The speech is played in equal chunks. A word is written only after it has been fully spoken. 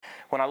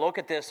when I look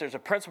at this, there's a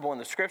principle in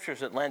the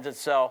Scriptures that lends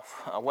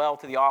itself well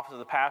to the office of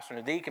the pastor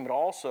and the deacon, but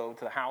also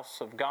to the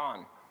house of God.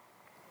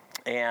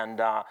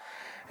 And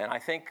I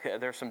think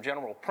there's some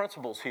general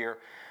principles here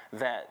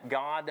that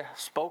God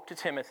spoke to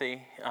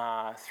Timothy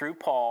through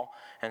Paul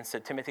and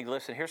said, Timothy,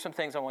 listen, here's some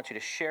things I want you to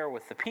share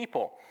with the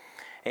people.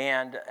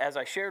 And as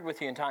I shared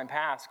with you in time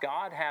past,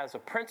 God has a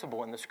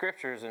principle in the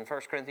Scriptures in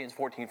 1 Corinthians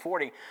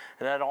 14:40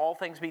 that all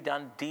things be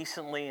done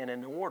decently and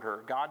in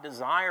order. God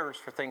desires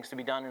for things to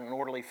be done in an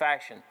orderly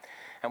fashion.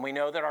 And we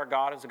know that our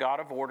God is a God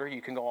of order. You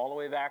can go all the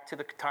way back to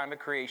the time of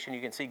creation.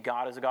 You can see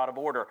God is a God of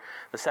order.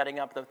 The setting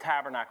up of the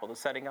tabernacle, the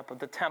setting up of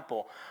the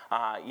temple,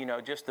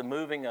 just the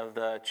moving of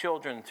the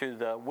children through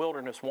the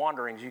wilderness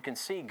wanderings. You can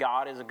see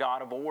God is a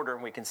God of order,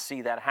 and we can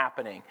see that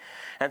happening.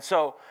 And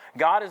so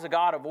God is a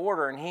God of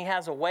order, and He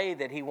has a way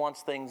that He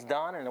wants things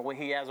done, and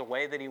He has a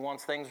way that He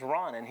wants things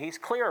run, and He's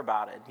clear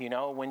about it. You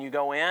know, when you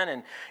go in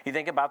and you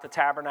think about the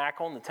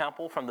tabernacle and the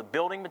temple, from the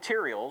building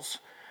materials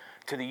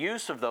to the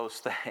use of those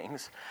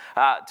things,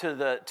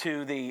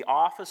 to the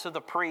office of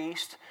the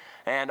priest,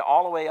 and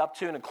all the way up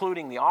to and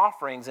including the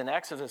offerings in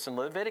Exodus and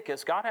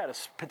Leviticus, God had a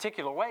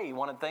particular way He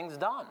wanted things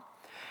done.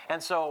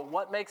 And so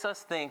what makes us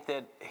think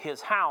that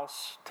His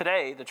house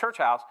today, the church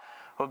house,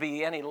 will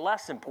be any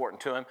less important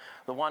to Him,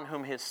 the one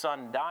whom His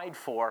Son died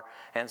for?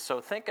 And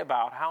so think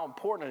about how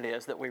important it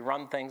is that we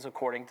run things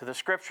according to the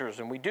Scriptures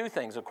and we do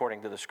things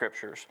according to the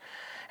Scriptures.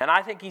 And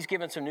I think He's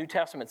given some New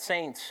Testament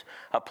saints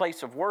a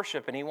place of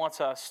worship, and He wants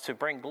us to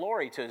bring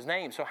glory to His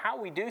name. So how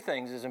we do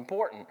things is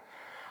important.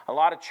 A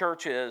lot of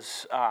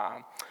churches,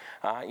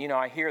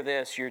 I hear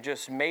this, you're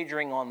just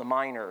majoring on the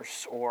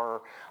minors,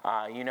 or,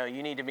 you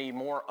need to be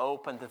more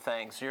open to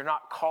things. You're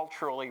not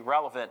culturally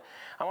relevant.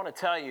 I want to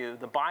tell you,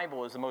 the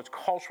Bible is the most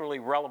culturally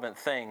relevant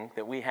thing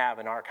that we have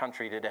in our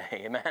country today,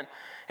 amen?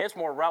 It's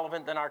more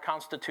relevant than our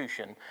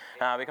Constitution,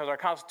 because our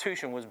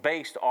Constitution was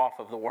based off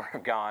of the Word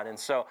of God. And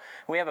so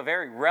we have a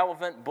very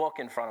relevant book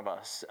in front of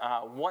us.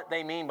 What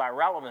they mean by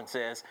relevance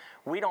is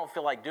we don't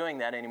feel like doing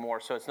that anymore,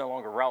 so it's no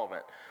longer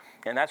relevant.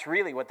 And that's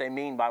really what they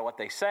mean by what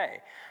they say.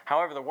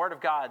 However, the Word of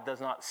God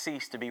does not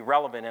cease to be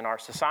relevant in our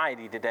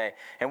society today.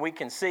 And we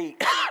can see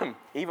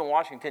even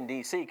Washington,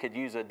 D.C. could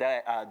use a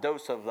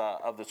dose of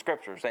the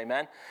Scriptures,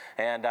 amen?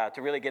 And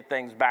to really get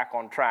things back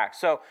on track.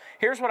 So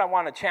here's what I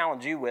want to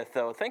challenge you with,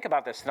 though. Think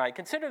about this tonight.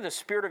 Consider the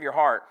spirit of your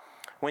heart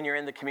when you're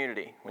in the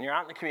community, when you're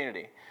out in the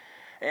community.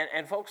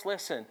 And folks,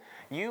 listen,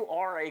 you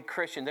are a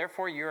Christian.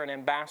 Therefore, you're an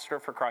ambassador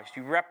for Christ.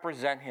 You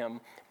represent Him,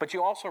 but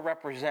you also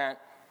represent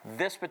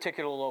this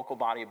particular local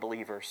body of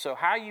believers. So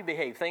how you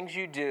behave, things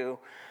you do,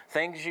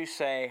 things you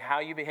say, how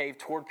you behave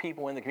toward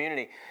people in the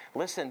community,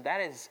 listen, that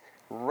is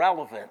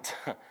relevant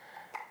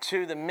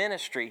to the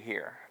ministry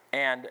here.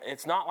 And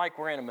it's not like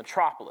we're in a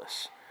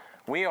metropolis.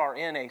 We are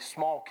in a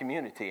small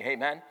community,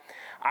 amen?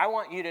 I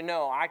want you to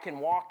know I can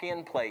walk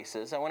in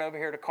places. I went over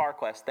here to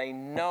CarQuest. They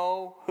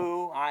know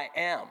who I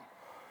am.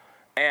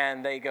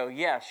 And they go,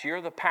 yes,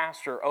 you're the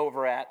pastor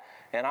over at,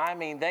 and I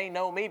mean, they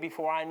know me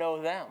before I know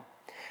them.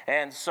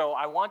 And so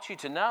I want you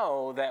to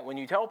know that when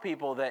you tell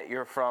people that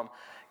you're from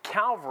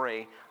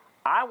Calvary,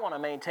 I want to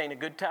maintain a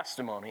good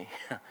testimony.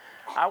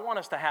 I want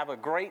us to have a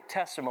great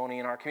testimony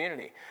in our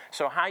community.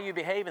 So how you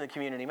behave in the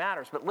community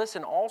matters. But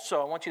listen,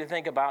 also, I want you to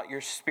think about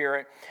your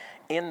spirit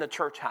in the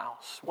church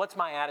house. What's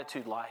my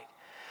attitude like?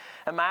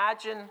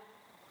 Imagine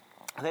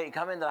that you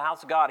come into the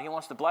house of God, He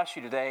wants to bless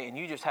you today, and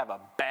you just have a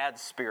bad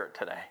spirit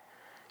today.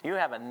 You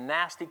have a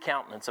nasty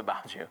countenance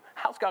about you.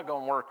 How's God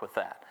going to work with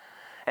that?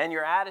 And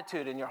your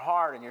attitude and your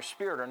heart and your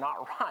spirit are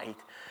not right.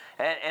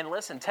 And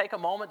listen, take a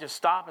moment, just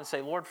stop and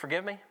say, Lord,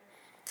 forgive me.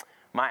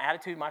 My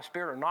attitude, my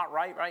spirit are not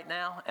right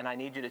now, and I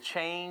need you to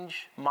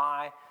change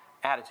my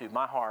attitude,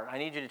 my heart. I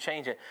need you to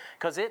change it,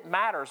 because it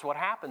matters what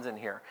happens in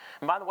here.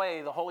 And by the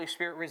way, the Holy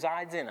Spirit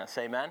resides in us,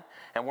 amen?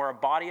 And we're a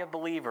body of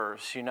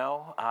believers,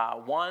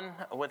 one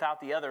without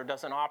the other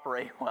doesn't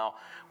operate well.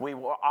 We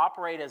will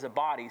operate as a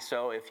body,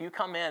 so if you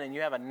come in and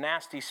you have a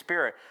nasty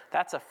spirit,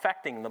 that's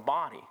affecting the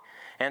body.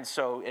 And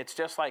so it's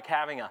just like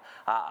having a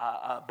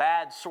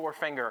bad sore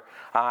finger.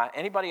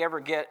 Anybody ever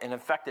get an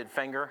infected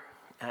finger,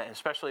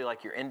 especially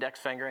like your index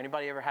finger?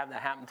 Anybody ever have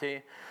that happen to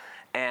you?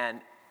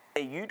 And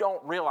you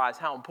don't realize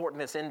how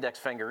important this index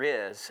finger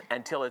is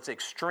until it's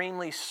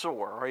extremely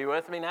sore. Are you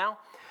with me now?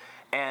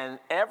 And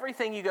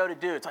everything you go to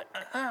do, it's like,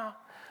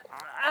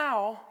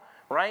 ow,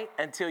 right?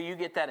 Until you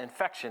get that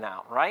infection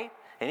out, right?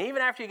 And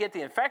even after you get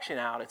the infection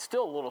out, it's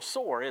still a little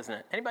sore, isn't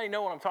it? Anybody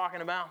know what I'm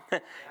talking about? You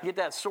get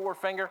that sore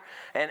finger.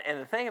 And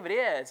the thing of it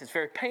is, it's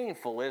very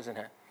painful, isn't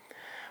it?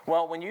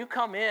 Well, when you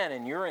come in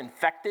and you're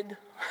infected,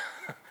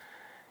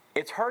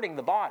 it's hurting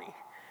the body.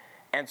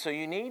 And so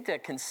you need to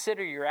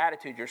consider your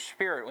attitude, your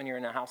spirit when you're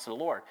in the house of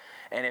the Lord.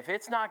 And if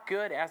it's not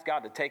good, ask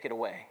God to take it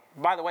away.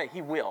 By the way,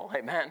 He will,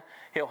 amen?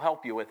 He'll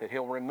help you with it.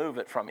 He'll remove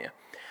it from you.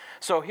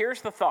 So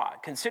here's the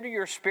thought. Consider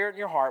your spirit and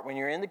your heart when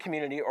you're in the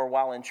community or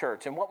while in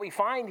church. And what we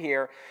find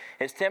here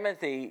is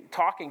Timothy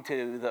talking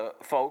to the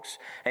folks,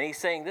 and he's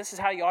saying this is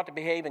how you ought to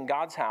behave in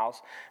God's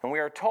house. And we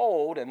are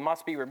told and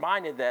must be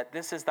reminded that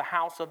this is the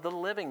house of the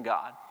living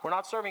God. We're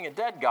not serving a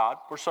dead God,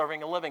 we're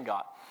serving a living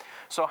God.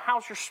 So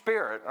how's your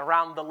spirit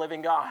around the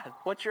living God?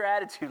 What's your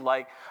attitude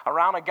like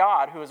around a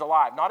God who is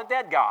alive? Not a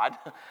dead God,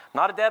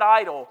 not a dead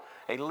idol,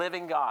 a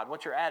living God.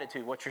 What's your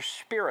attitude? What's your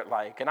spirit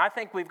like? And I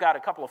think we've got a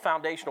couple of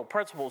foundational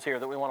principles here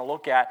that we want to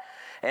look at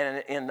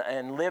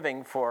in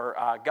living for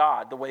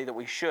God the way that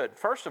we should.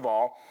 First of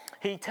all,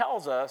 he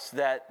tells us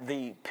that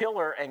the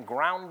pillar and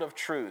ground of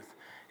truth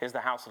is the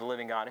house of the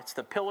living God. It's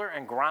the pillar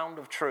and ground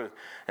of truth.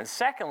 And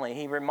secondly,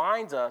 he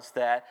reminds us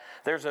that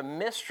there's a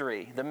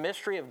mystery, the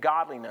mystery of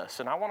godliness.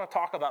 And I want to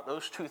talk about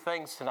those two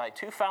things tonight,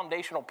 two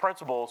foundational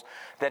principles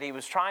that he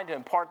was trying to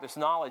impart this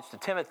knowledge to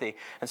Timothy.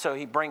 And so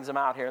he brings them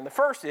out here. And the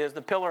first is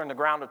the pillar and the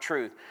ground of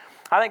truth.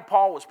 I think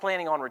Paul was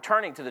planning on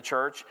returning to the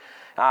church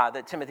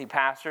that Timothy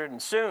pastored,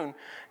 and soon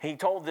he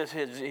told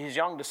his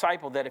young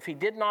disciple that if he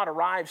did not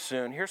arrive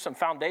soon, here's some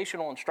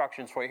foundational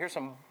instructions for you.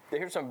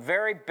 Here's some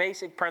very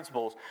basic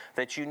principles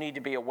that you need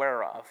to be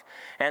aware of.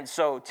 And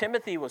so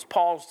Timothy was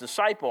Paul's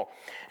disciple,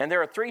 and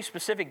there are three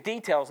specific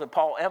details that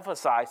Paul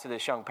emphasized to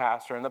this young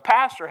pastor. And the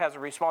pastor has a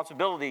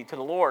responsibility to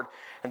the Lord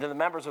and to the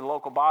members of the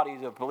local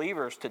bodies of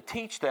believers to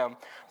teach them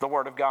the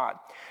Word of God.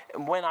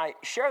 And when I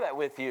share that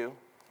with you,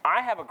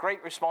 I have a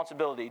great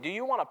responsibility. Do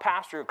you want a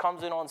pastor who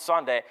comes in on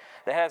Sunday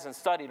that hasn't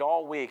studied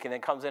all week and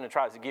then comes in and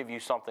tries to give you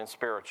something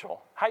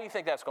spiritual? How do you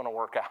think that's going to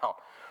work out?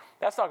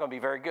 That's not going to be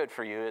very good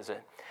for you, is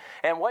it?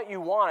 And what you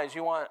want is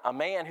you want a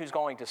man who's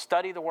going to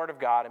study the Word of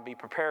God and be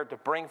prepared to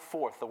bring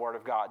forth the Word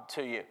of God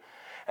to you.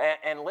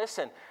 And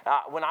listen,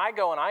 when I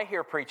go and I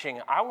hear preaching,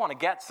 I want to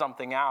get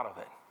something out of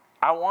it.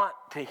 I want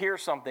to hear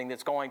something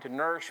that's going to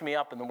nourish me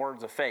up in the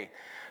words of faith.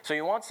 So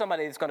you want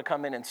somebody that's going to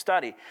come in and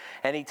study.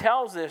 And he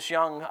tells this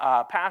young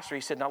pastor,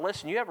 he said, now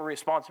listen, you have a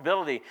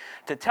responsibility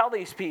to tell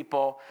these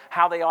people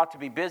how they ought to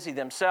be busy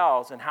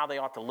themselves and how they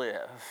ought to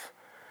live.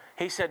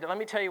 He said, let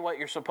me tell you what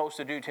you're supposed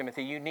to do,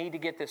 Timothy. You need to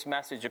get this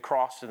message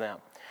across to them.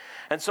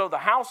 And so the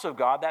house of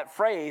God, that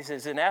phrase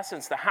is in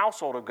essence the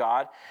household of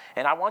God.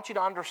 And I want you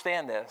to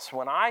understand this.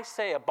 When I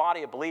say a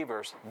body of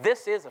believers,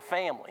 this is a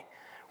family.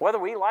 Whether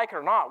we like it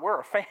or not, we're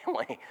a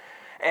family.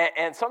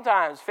 And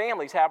sometimes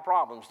families have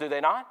problems, do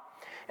they not?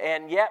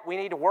 And yet we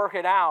need to work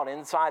it out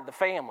inside the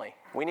family.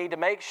 We need to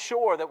make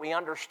sure that we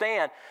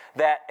understand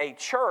that a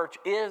church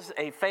is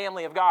a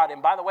family of God.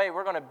 And by the way,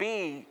 we're going to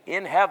be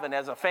in heaven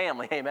as a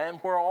family,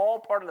 amen? We're all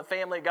part of the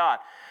family of God.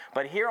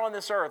 But here on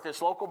this earth,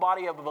 this local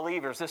body of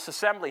believers, this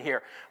assembly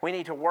here, we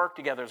need to work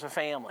together as a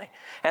family.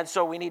 And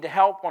so we need to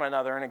help one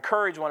another and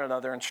encourage one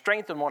another and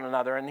strengthen one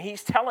another. And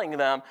he's telling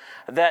them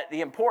that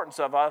the importance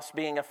of us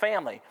being a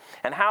family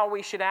and how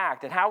we should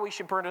act and how we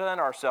should present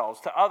ourselves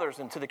to others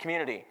and to the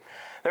community.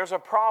 There's a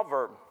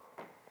proverb.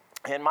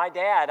 And my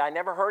dad, I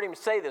never heard him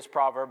say this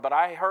proverb, but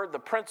I heard the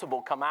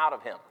principle come out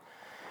of him.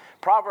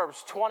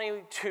 Proverbs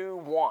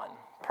 22:1.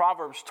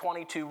 Proverbs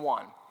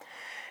 22:1.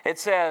 It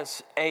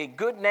says, a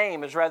good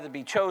name is rather to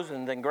be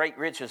chosen than great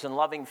riches, and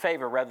loving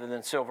favor rather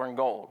than silver and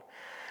gold.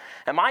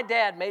 And my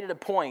dad made it a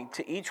point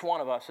to each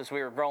one of us as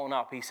we were growing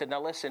up. He said,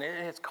 now listen,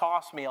 it has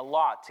cost me a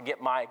lot to get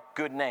my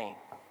good name.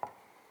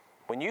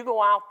 When you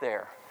go out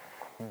there,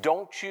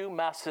 don't you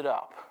mess it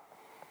up.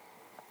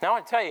 Now,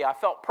 I tell you, I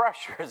felt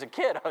pressure as a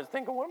kid. I was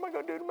thinking, what am I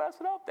going to do to mess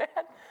it up,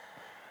 Dad?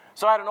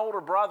 So I had an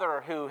older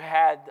brother who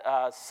had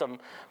some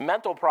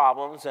mental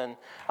problems, and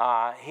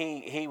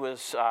he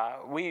was,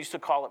 we used to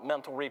call it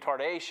mental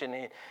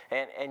retardation,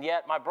 and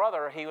yet my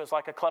brother, he was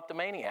like a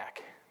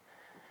kleptomaniac.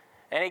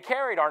 And he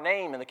carried our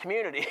name in the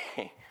community.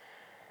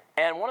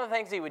 And one of the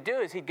things he would do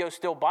is he'd go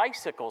steal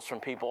bicycles from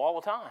people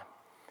all the time.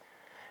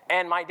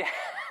 And my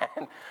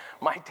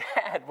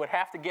dad would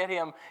have to get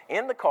him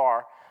in the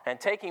car and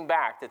take him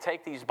back to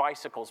take these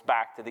bicycles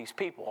back to these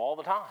people all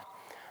the time.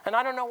 And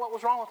I don't know what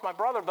was wrong with my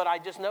brother, but I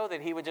just know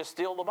that he would just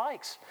steal the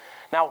bikes.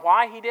 Now,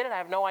 why he did it, I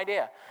have no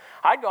idea.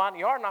 I'd go out in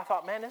the yard and I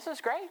thought, man, this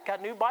is great.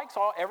 Got new bikes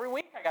every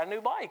week. I got a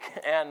new bike.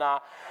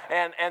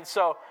 And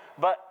so,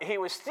 but he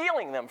was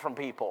stealing them from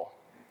people.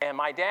 And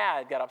my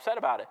dad got upset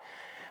about it.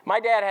 My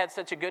dad had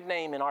such a good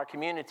name in our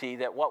community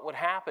that what would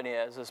happen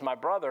is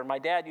my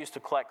dad used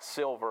to collect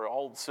silver,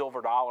 old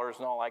silver dollars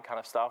and all that kind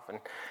of stuff. And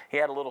he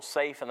had a little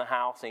safe in the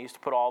house and he used to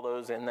put all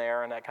those in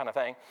there and that kind of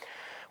thing.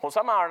 Well,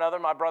 somehow or another,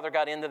 my brother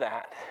got into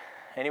that.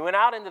 And he went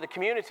out into the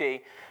community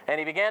and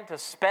he began to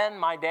spend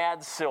my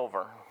dad's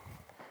silver.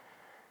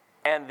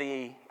 And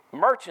the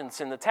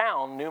merchants in the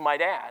town knew my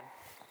dad.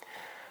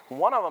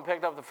 One of them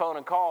picked up the phone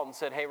and called and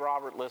said, hey,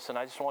 Robert, listen,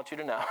 I just want you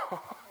to know.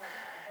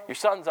 Your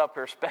son's up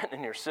here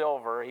spending your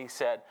silver. He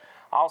said,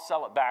 I'll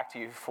sell it back to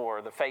you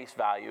for the face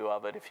value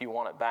of it if you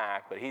want it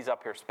back, but he's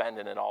up here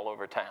spending it all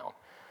over town.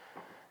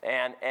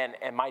 And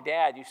my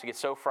dad used to get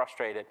so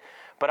frustrated.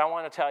 But I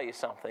want to tell you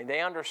something.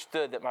 They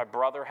understood that my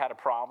brother had a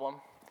problem.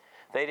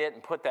 They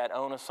didn't put that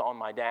onus on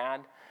my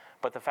dad.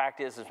 But the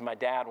fact is my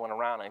dad went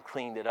around and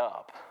cleaned it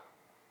up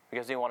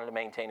because he wanted to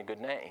maintain a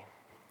good name.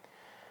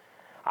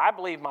 I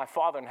believe my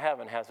Father in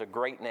heaven has a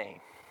great name.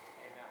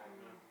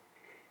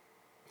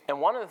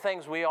 And one of the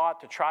things we ought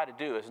to try to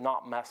do is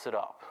not mess it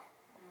up.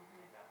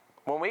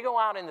 When we go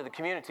out into the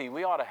community,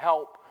 we ought to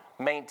help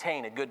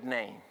maintain a good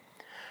name.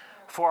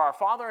 For our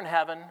Father in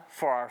heaven,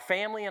 for our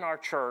family and our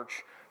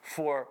church,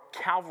 for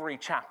Calvary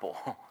Chapel.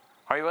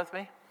 Are you with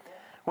me?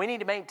 We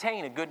need to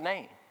maintain a good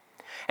name.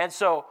 And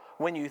so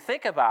when you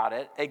think about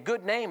it, a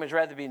good name is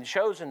rather being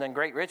chosen than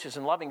great riches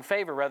and loving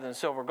favor rather than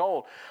silver or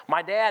gold.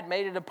 My dad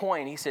made it a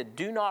point. He said,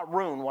 do not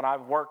ruin what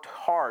I've worked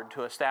hard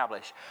to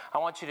establish. I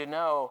want you to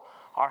know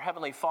our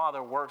Heavenly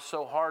Father worked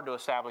so hard to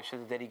establish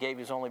it that He gave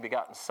His only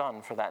begotten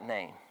Son for that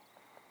name.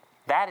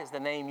 That is the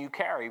name you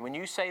carry. When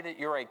you say that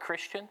you're a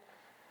Christian,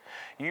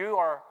 you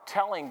are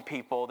telling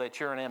people that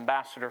you're an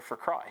ambassador for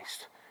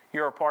Christ.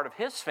 You're a part of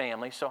His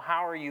family, so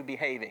how are you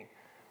behaving?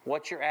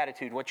 What's your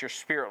attitude? What's your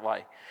spirit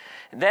like?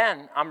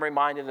 Then I'm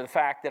reminded of the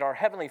fact that our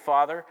Heavenly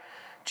Father,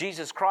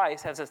 Jesus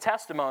Christ, has a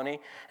testimony,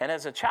 and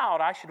as a child,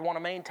 I should want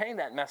to maintain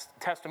that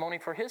testimony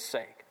for His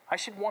sake. I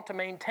should want to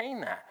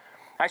maintain that.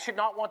 I should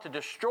not want to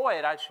destroy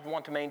it. I should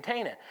want to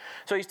maintain it.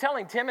 So he's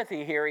telling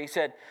Timothy here, he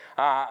said,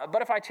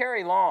 but if I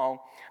tarry long,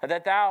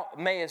 that thou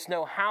mayest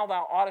know how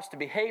thou oughtest to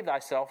behave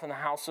thyself in the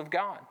house of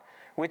God,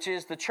 which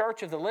is the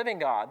church of the living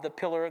God, the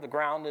pillar and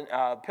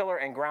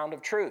ground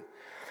of truth.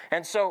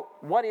 And so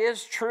what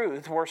is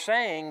truth? We're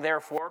saying,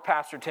 therefore,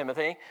 Pastor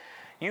Timothy,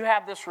 you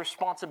have this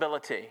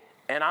responsibility.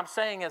 And I'm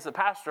saying as the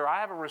pastor, I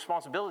have a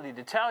responsibility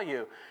to tell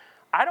you,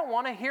 I don't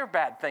want to hear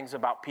bad things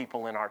about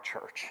people in our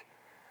church.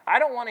 I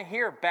don't want to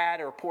hear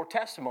bad or poor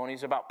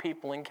testimonies about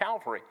people in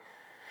Calvary.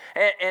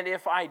 And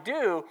if I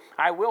do,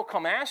 I will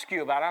come ask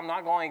you about it. I'm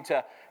not going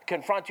to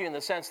confront you in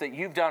the sense that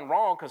you've done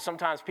wrong, because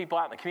sometimes people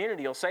out in the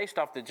community will say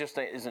stuff that just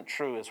isn't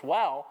true as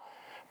well.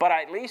 But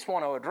I at least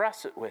want to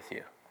address it with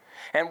you.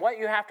 And what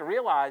you have to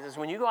realize is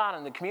when you go out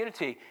in the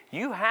community,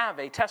 you have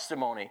a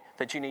testimony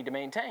that you need to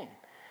maintain.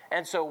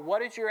 And so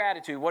what is your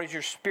attitude? What is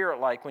your spirit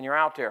like when you're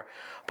out there?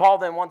 Paul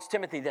then wants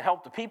Timothy to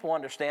help the people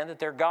understand that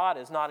their God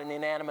is not an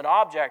inanimate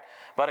object,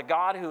 but a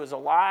God who is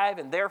alive,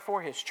 and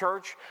therefore His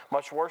church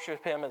must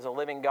worship Him as a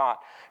living God.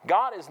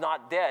 God is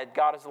not dead.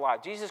 God is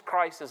alive. Jesus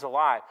Christ is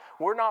alive.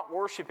 We're not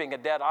worshiping a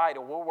dead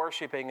idol. We're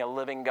worshiping a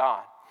living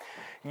God.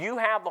 You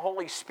have the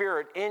Holy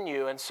Spirit in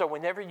you, and so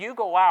whenever you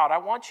go out, I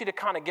want you to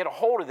kind of get a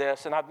hold of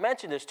this, and I've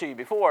mentioned this to you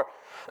before.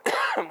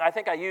 I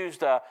think I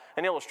used an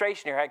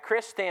illustration here. I had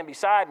Chris stand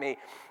beside me,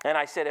 and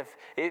I said,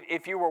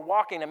 if you were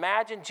walking,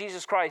 imagine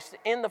Jesus Christ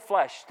in the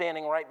flesh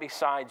standing right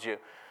beside you.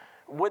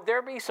 Would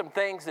there be some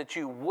things that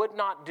you would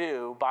not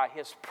do by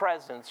His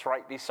presence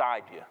right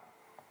beside you?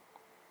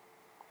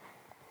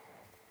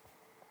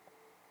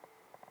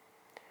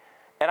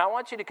 And I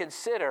want you to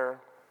consider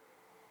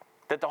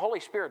that the Holy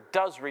Spirit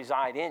does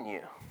reside in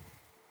you.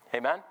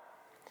 Amen?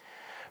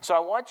 So I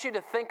want you to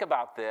think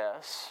about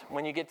this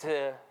when you get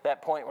to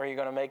that point where you're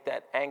going to make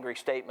that angry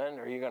statement,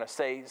 or you're going to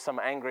say some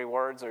angry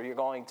words, or you're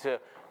going to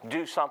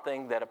do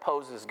something that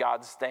opposes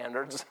God's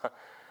standards.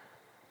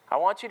 I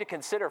want you to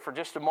consider for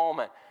just a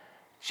moment,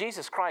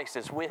 Jesus Christ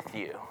is with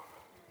you.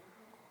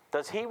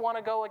 Does He want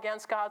to go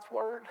against God's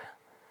word?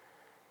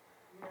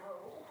 No.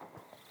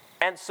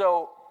 And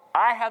so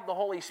I have the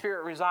Holy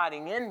Spirit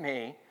residing in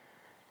me.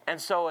 And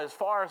so as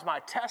far as my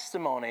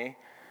testimony,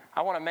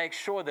 I want to make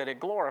sure that it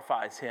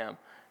glorifies Him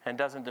and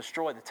doesn't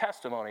destroy the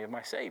testimony of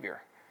my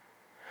Savior.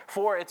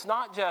 For it's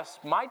not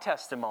just my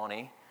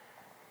testimony,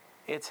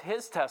 it's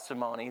His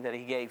testimony that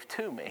He gave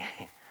to me.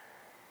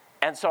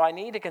 And so I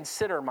need to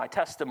consider my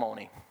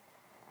testimony.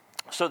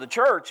 So the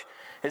church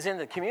is in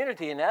the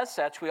community, and as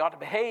such, we ought to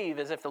behave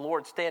as if the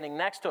Lord's standing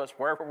next to us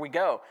wherever we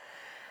go.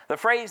 The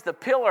phrase, the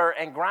pillar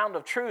and ground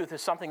of truth,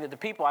 is something that the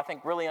people, I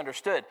think, really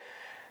understood.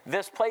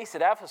 This place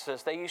at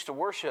Ephesus, they used to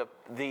worship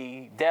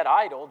the dead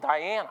idol,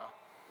 Diana.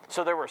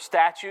 So there were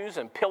statues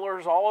and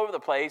pillars all over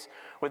the place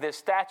with his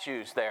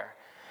statues there.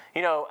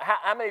 You know,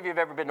 how many of you have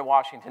ever been to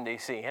Washington,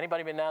 D.C.?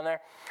 Anybody been down there?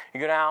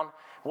 You go down.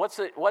 What's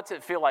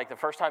it feel like the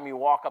first time you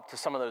walk up to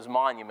some of those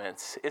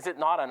monuments? Is it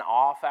not an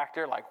awe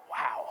factor? Like,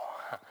 wow.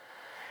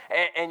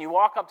 And you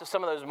walk up to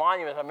some of those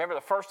monuments. I remember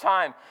the first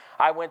time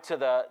I went to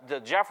the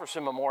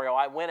Jefferson Memorial,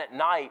 I went at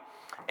night,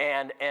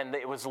 and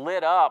it was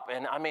lit up.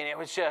 And, I mean, it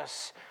was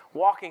just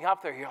walking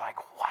up there, you're like,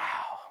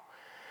 wow.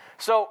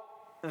 So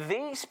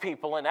these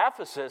people in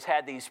Ephesus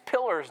had these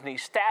pillars and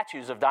these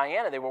statues of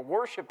Diana. They were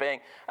worshiping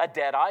a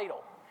dead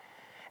idol.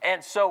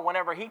 And so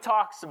whenever he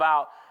talks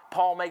about,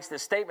 Paul makes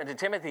this statement to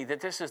Timothy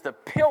that this is the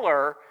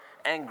pillar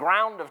and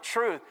ground of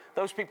truth,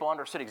 those people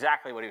understood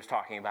exactly what he was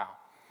talking about.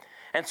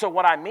 And so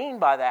what I mean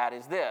by that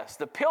is this.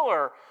 The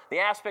pillar, the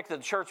aspect of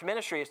the church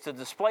ministry, is to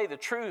display the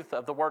truth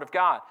of the Word of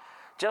God.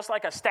 Just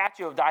like a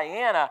statue of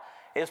Diana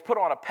is put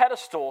on a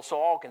pedestal so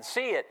all can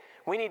see it,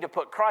 we need to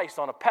put Christ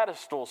on a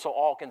pedestal so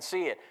all can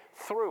see it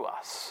through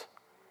us.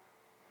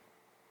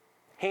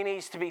 He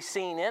needs to be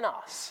seen in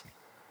us.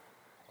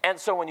 And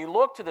so when you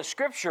look to the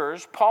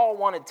Scriptures, Paul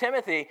wanted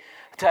Timothy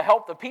to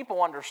help the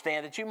people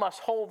understand that you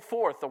must hold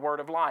forth the word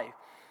of life.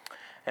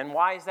 And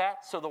why is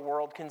that? So the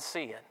world can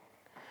see it.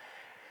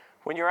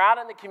 When you're out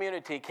in the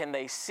community, can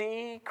they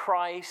see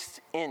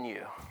Christ in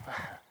you?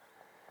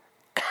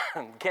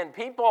 Can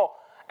people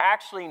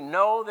actually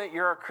know that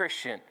you're a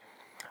Christian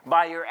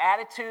by your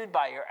attitude,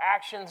 by your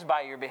actions,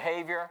 by your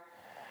behavior?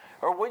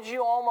 Or would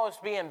you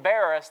almost be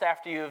embarrassed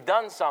after you've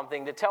done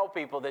something to tell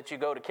people that you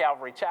go to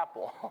Calvary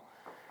Chapel?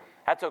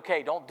 That's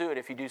okay. Don't do it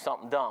if you do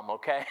something dumb,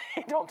 okay?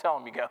 Don't tell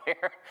them you go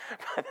here.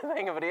 But the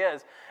thing of it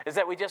is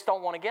that we just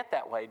don't want to get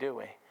that way, do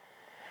we?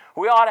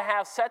 We ought to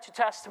have such a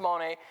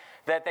testimony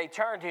that they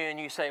turn to you and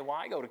you say, well,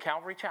 I go to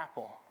Calvary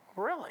Chapel.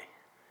 Really?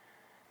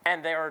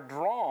 And they are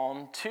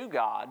drawn to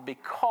God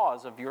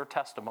because of your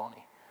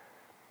testimony,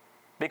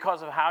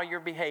 because of how you're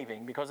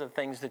behaving, because of the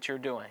things that you're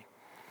doing.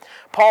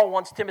 Paul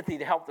wants Timothy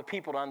to help the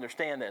people to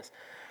understand this.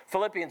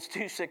 Philippians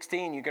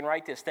 2:16, you can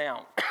write this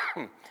down.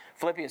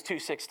 Philippians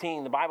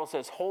 2:16, the Bible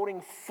says, holding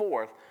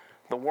forth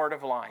the word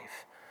of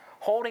life.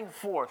 Holding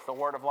forth the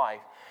word of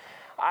life.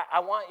 I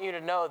want you to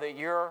know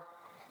that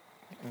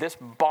this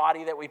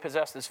body that we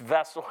possess, this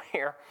vessel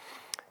here,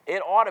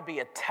 it ought to be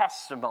a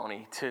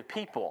testimony to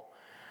people.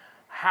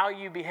 How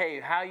you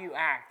behave, how you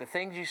act, the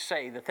things you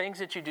say, the things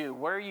that you do,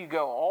 where you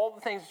go, all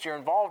the things that you're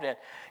involved in,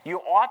 you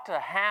ought to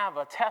have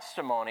a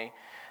testimony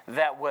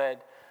that would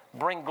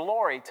bring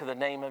glory to the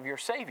name of your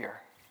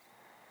Savior.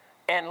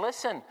 And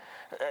listen,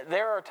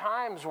 there are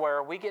times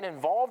where we get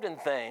involved in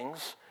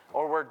things,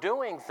 or we're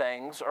doing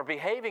things, or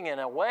behaving in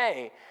a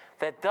way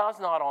that does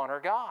not honor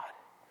God.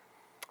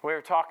 We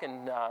were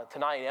talking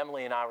tonight,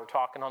 Emily and I were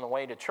talking on the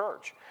way to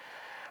church.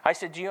 I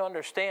said, do you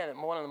understand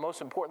that one of the most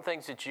important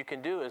things that you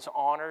can do is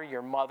honor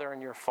your mother and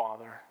your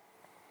father?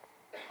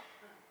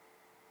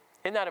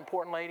 Isn't that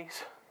important,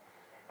 ladies?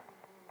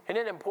 Isn't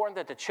it important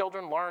that the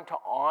children learn to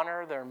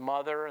honor their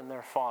mother and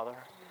their father?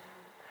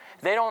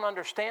 They don't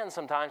understand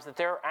sometimes that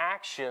their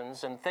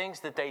actions and things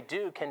that they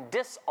do can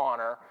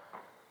dishonor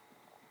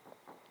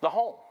the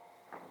home.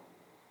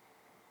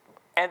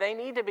 And they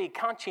need to be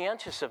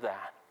conscientious of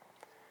that.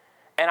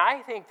 And I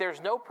think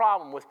there's no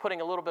problem with putting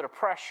a little bit of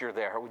pressure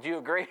there. Would you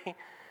agree?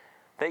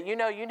 That you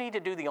need to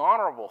do the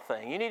honorable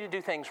thing. You need to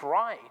do things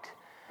right.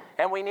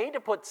 And we need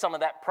to put some of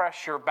that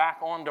pressure back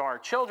onto our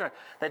children,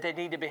 that they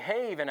need to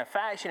behave in a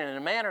fashion and in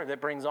a manner that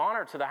brings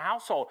honor to the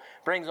household,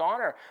 brings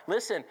honor.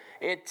 Listen,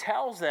 it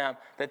tells them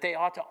that they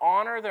ought to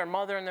honor their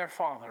mother and their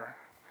father.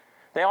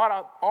 They ought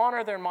to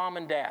honor their mom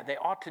and dad. They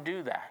ought to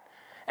do that.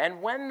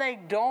 And when they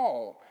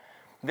don't,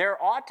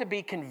 there ought to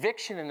be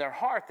conviction in their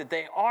heart that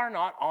they are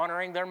not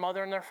honoring their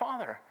mother and their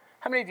father.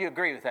 How many of you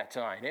agree with that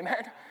tonight?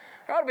 Amen?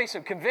 There ought to be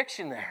some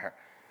conviction there.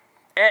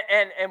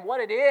 And what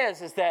it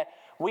is that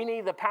we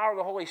need the power of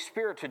the Holy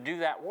Spirit to do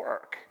that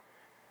work.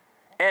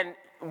 And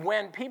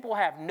when people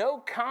have no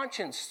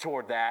conscience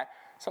toward that,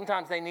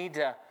 sometimes they need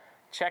to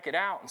check it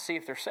out and see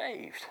if they're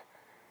saved.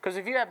 Because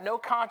if you have no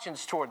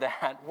conscience toward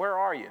that, where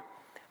are you?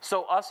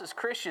 So us as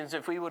Christians,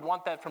 if we would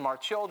want that from our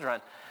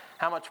children,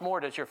 how much more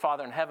does your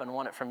Father in heaven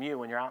want it from you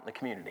when you're out in the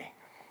community?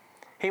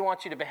 He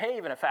wants you to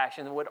behave in a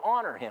fashion that would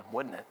honor him,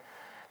 wouldn't it?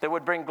 That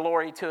would bring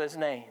glory to his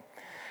name.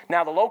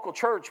 Now, the local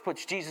church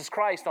puts Jesus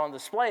Christ on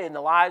display in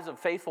the lives of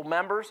faithful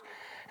members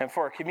and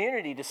for a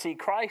community to see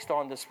Christ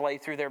on display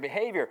through their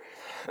behavior.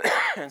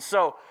 And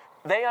so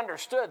they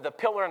understood the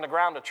pillar in the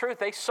ground of truth.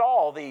 They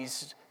saw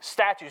these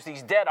statues,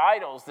 these dead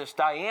idols, this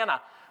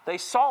Diana. They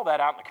saw that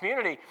out in the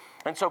community.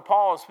 And so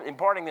Paul is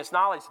imparting this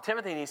knowledge to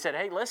Timothy, and he said,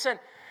 hey, listen,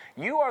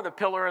 you are the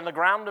pillar in the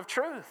ground of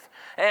truth.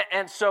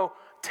 And so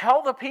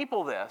tell the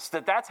people this,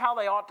 that's how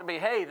they ought to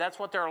behave. That's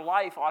what their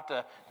life ought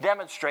to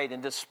demonstrate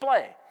and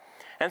display.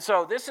 And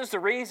so this is the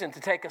reason to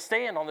take a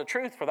stand on the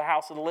truth for the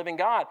house of the living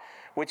God,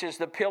 which is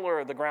the pillar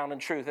of the ground in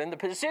truth. And the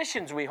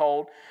positions we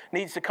hold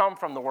needs to come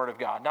from the Word of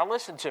God. Now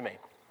listen to me.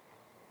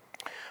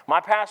 My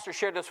pastor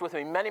shared this with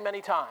me many,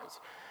 many times.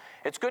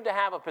 It's good to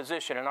have a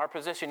position, and our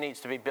position needs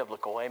to be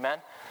biblical, amen?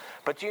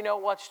 But you know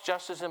what's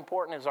just as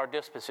important as our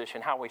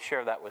disposition, how we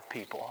share that with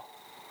people.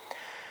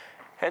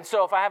 And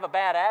so if I have a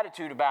bad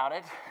attitude about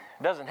it,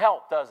 it doesn't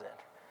help, does it?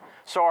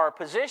 So our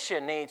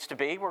position needs to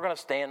be, we're going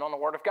to stand on the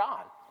Word of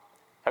God.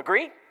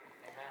 Agreed?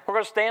 Amen. We're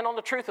going to stand on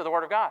the truth of the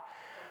Word of God.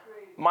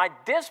 Agreed. My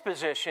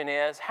disposition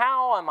is,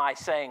 how am I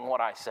saying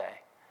what I say?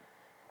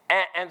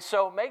 And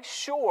so make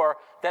sure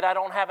that I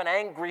don't have an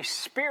angry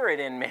spirit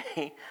in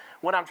me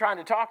when I'm trying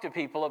to talk to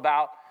people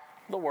about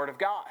the Word of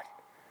God.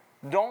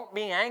 Don't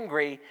be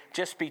angry,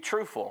 just be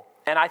truthful.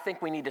 And I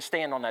think we need to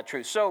stand on that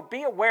truth. So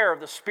be aware of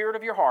the spirit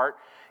of your heart,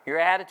 your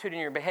attitude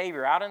and your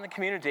behavior out in the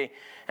community,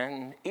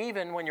 and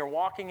even when you're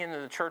walking into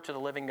the church of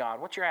the living God.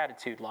 What's your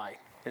attitude like?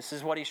 This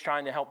is what he's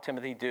trying to help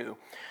Timothy do.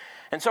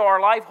 And so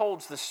our life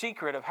holds the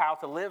secret of how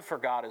to live for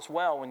God as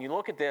well. When you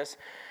look at this,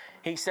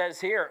 he says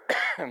here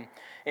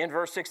in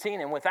verse 16,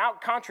 and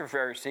without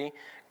controversy,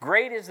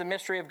 great is the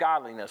mystery of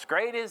godliness.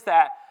 Great is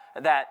that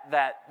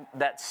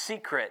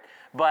secret.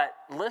 But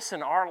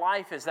listen, our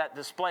life is that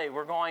display.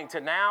 We're going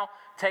to now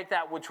take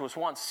that which was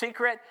once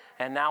secret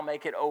and now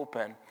make it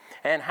open.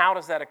 And how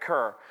does that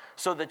occur?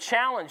 So the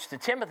challenge to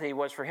Timothy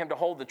was for him to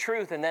hold the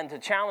truth, and then to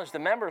challenge the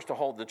members to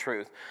hold the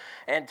truth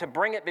and to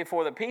bring it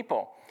before the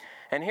people.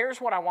 And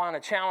here's what I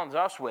want to challenge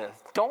us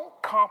with. Don't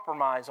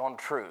compromise on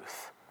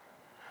truth.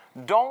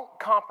 Don't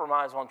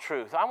compromise on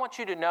truth. I want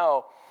you to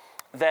know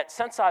that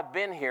since I've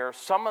been here,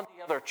 some of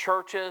the other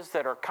churches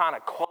that are kind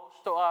of close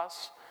to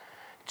us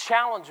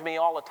challenge me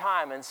all the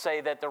time and say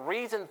that the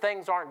reason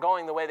things aren't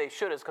going the way they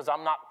should is because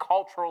I'm not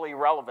culturally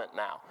relevant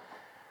now.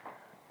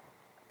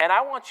 And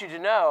I want you to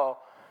know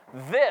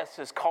this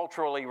is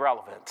culturally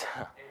relevant.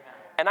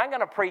 And I'm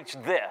going to preach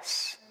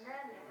this.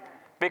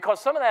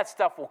 Because some of that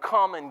stuff will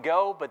come and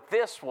go, but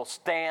this will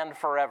stand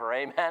forever.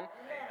 Amen?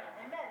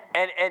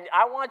 And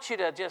I want you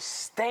to just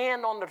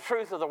stand on the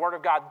truth of the Word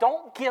of God.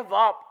 Don't give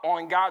up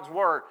on God's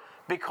Word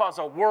because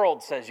a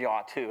world says you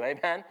ought to.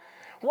 Amen?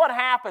 What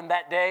happened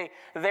that day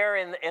there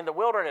in the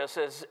wilderness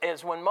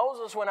is when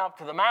Moses went up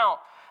to the mount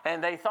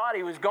and they thought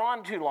he was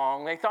gone too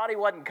long. They thought he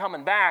wasn't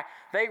coming back.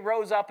 They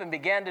rose up and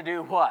began to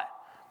do what?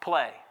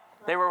 Play.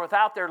 They were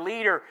without their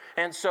leader.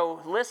 And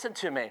so listen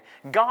to me.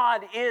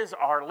 God is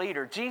our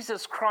leader.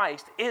 Jesus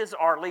Christ is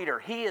our leader.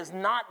 He is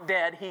not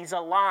dead. He's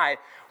alive.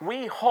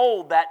 We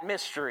hold that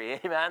mystery.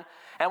 Amen.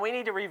 And we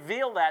need to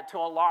reveal that to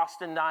a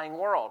lost and dying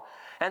world.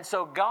 And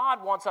so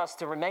God wants us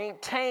to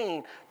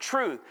maintain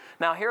truth.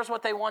 Now here's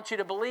what they want you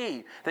to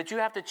believe. That you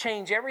have to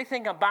change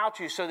everything about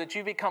you so that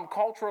you become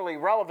culturally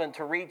relevant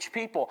to reach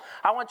people.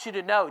 I want you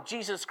to know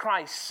Jesus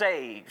Christ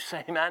saves.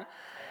 Amen.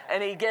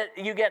 And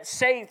you get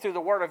saved through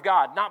the Word of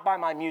God, not by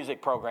my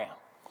music program.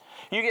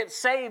 You get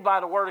saved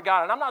by the Word of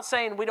God. And I'm not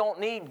saying we don't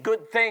need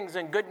good things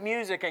and good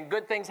music and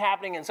good things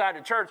happening inside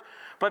the church,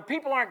 but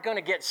people aren't going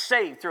to get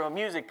saved through a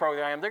music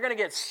program. They're going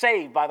to get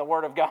saved by the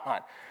Word of God.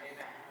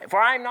 Amen. For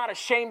I am not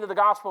ashamed of the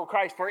gospel of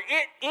Christ, for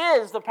it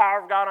is the power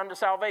of God unto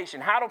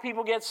salvation. How do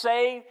people get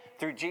saved?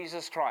 Through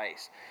Jesus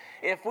Christ.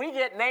 If we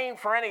get named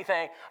for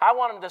anything, I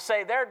want them to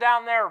say they're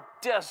down there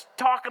just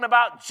talking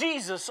about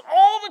Jesus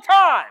all the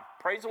time.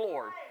 Praise the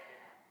Lord.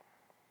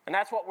 And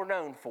that's what we're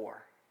known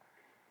for.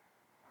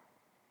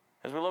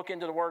 As we look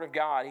into the Word of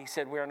God, he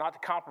said we are not to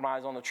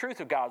compromise on the truth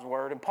of God's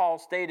Word. And Paul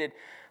stated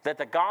that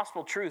the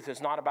gospel truth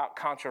is not about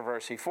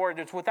controversy, for it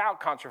is without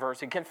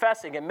controversy,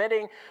 confessing,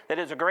 admitting that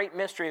it is a great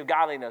mystery of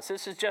godliness.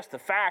 This is just the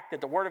fact that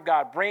the Word of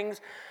God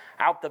brings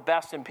out the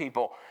best in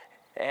people.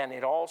 And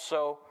it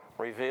also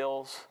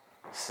reveals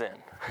sin.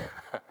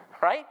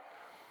 Right?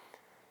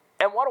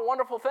 And what a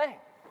wonderful thing.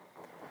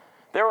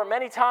 There were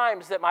many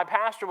times that my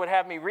pastor would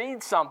have me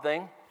read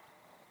something,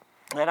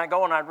 and I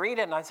go and I'd read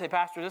it, and I'd say,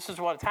 Pastor, this is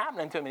what's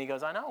happening to me. And he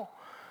goes, I know.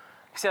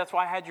 He said, that's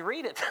why I had you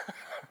read it.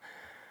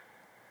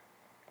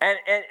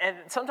 and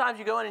sometimes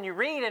you go in and you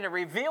read, and it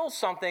reveals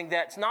something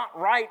that's not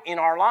right in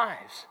our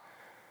lives.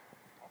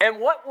 And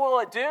what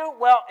will it do?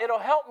 Well, it'll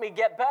help me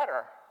get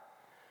better.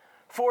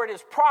 For it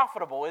is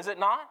profitable, is it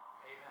not?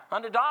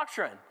 Unto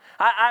doctrine.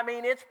 I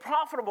mean, it's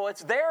profitable.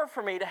 It's there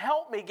for me to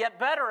help me get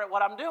better at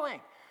what I'm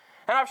doing.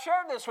 And I've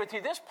shared this with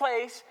you. This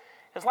place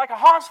is like a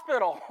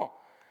hospital.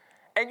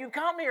 And you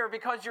come here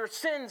because your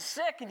sin's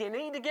sick and you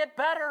need to get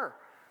better.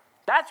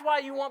 That's why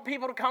you want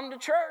people to come to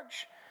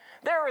church.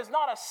 There is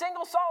not a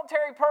single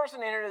solitary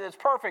person in here that's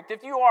perfect.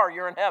 If you are,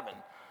 you're in heaven.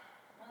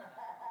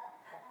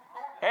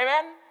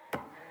 Amen?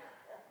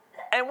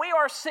 And we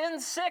are sin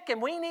sick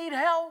and we need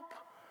help.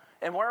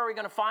 And where are we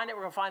going to find it?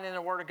 We're going to find it in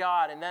the Word of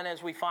God. And then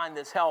as we find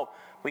this help,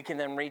 we can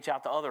then reach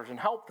out to others and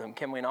help them,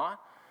 can we not?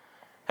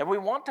 And we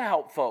want to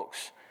help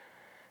folks.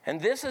 And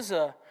this is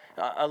a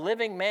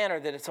living manner,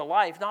 that it's a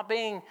life, not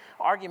being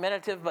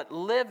argumentative, but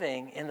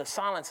living in the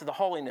silence of the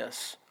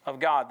holiness of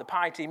God, the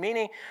piety,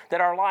 meaning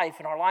that our life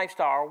and our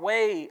lifestyle, our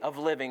way of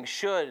living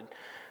should,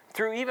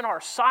 through even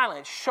our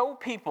silence, show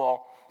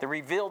people the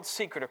revealed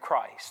secret of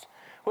Christ.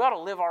 We ought to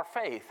live our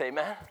faith,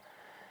 amen?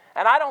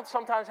 And I don't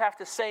sometimes have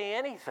to say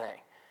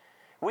anything.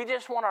 We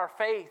just want our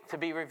faith to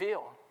be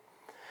revealed.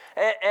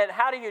 And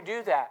how do you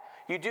do that?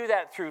 You do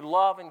that through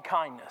love and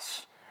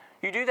kindness.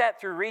 You do that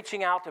through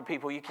reaching out to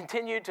people. You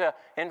continue to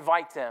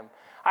invite them.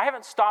 I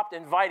haven't stopped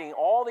inviting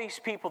all these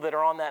people that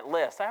are on that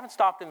list. I haven't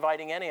stopped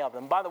inviting any of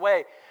them. By the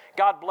way,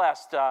 God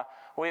blessed.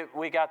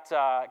 We got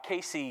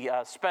Casey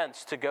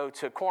Spence to go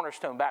to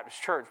Cornerstone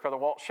Baptist Church, Brother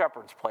Walt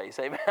Shepard's place.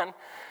 Amen.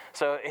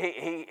 So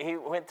he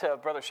went to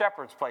Brother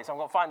Shepard's place. I'm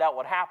going to find out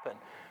what happened.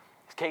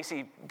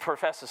 Casey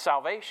professes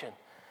salvation.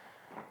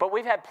 But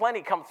we've had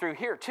plenty come through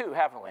here too,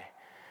 haven't we?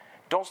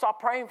 Don't stop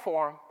praying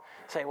for them.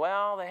 Say,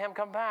 well, they haven't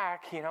come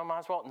back. Might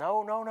as well.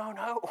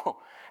 No.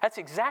 That's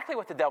exactly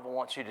what the devil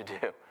wants you to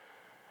do.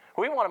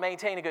 We want to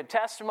maintain a good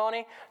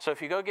testimony. So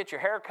if you go get your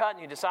hair cut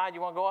and you decide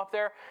you want to go up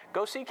there,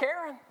 go see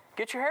Karen.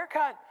 Get your hair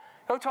cut.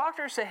 Go talk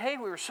to her. Say, hey,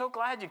 we were so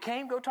glad you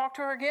came. Go talk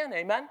to her again.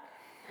 Amen.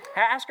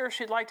 Ask her if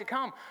she'd like to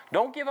come.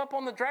 Don't give up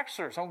on the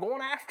Drexlers. I'm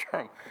going after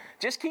them.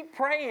 Just keep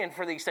praying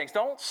for these things.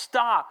 Don't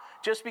stop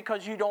just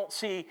because you don't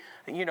see,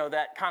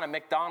 that kind of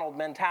McDonald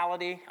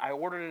mentality. I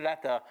ordered it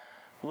at the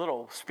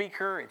little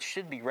speaker. It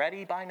should be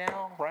ready by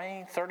now,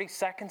 right? 30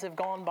 seconds have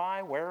gone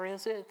by. Where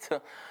is it?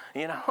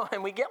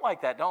 And we get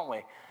like that, don't we?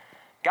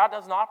 God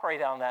doesn't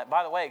operate on that.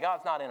 By the way,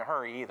 God's not in a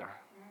hurry either.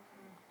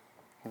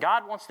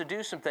 God wants to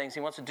do some things. He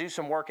wants to do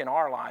some work in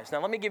our lives.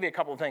 Now, let me give you a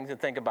couple of things to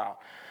think about.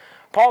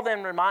 Paul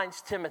then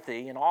reminds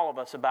Timothy and all of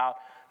us about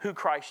who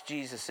Christ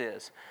Jesus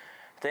is,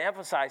 to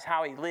emphasize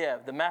how he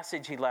lived, the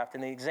message he left,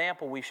 and the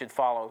example we should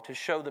follow to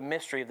show the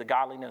mystery of the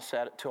godliness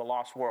to a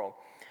lost world.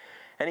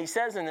 And he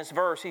says in this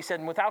verse, he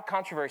said, without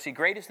controversy,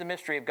 great is the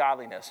mystery of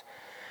godliness.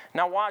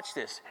 Now watch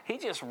this. He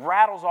just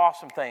rattles off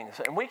some things,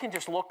 and we can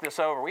just look this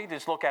over. We can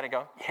just look at it and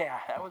go, yeah,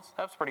 that was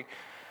pretty.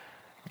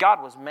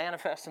 God was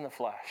manifest in the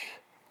flesh.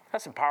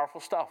 That's some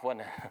powerful stuff,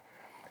 wasn't it?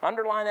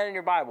 Underline that in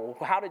your Bible.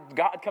 How did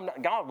God come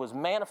down? God was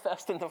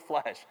manifest in the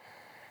flesh.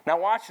 Now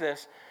watch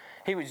this.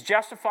 He was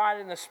justified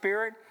in the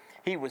Spirit.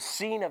 He was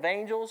seen of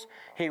angels.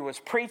 He was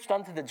preached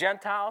unto the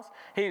Gentiles.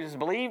 He was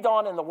believed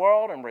on in the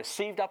world and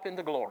received up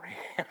into glory.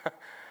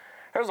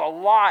 There's a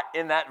lot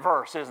in that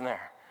verse, isn't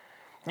there?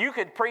 You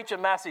could preach a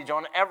message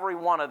on every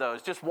one of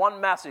those, just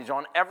one message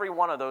on every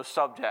one of those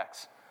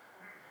subjects.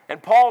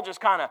 And Paul just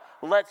kind of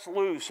lets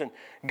loose, and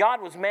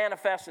God was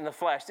manifest in the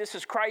flesh. This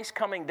is Christ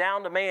coming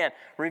down to man,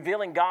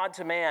 revealing God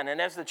to man.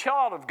 And as the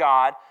child of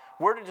God,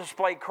 we're to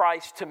display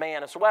Christ to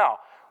man as well.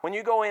 When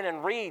you go in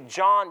and read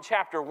John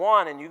chapter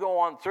 1 and you go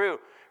on through,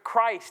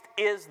 Christ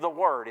is the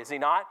Word, is he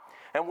not?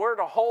 And we're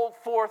to hold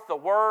forth the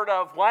word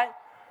of what?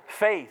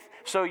 Faith.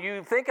 So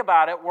you think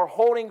about it, we're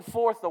holding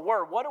forth the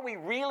word. What are we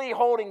really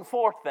holding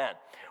forth then?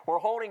 We're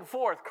holding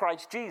forth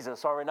Christ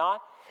Jesus, are we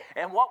not?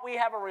 And what we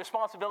have a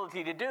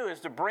responsibility to do is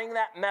to bring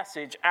that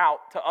message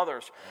out to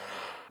others.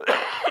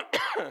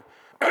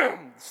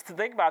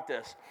 Think about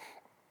this.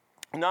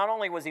 Not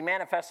only was he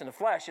manifest in the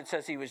flesh, it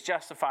says he was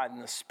justified in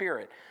the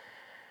Spirit.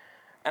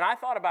 And I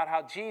thought about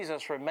how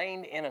Jesus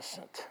remained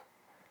innocent,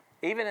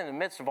 even in the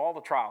midst of all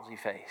the trials he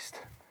faced.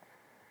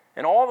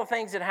 And all the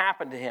things that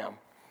happened to him.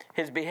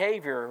 His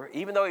behavior,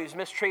 even though he was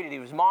mistreated, he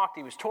was mocked,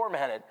 he was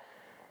tormented,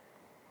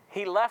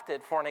 he left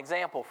it for an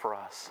example for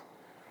us.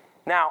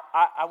 Now,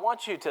 I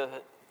want you to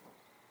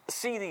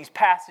see these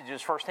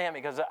passages firsthand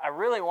because I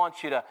really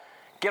want you to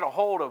get a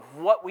hold of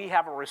what we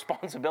have a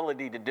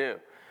responsibility to do.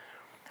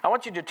 I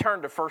want you to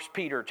turn to 1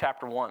 Peter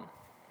chapter 1.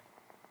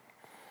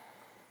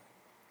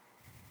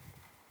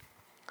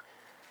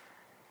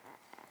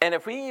 And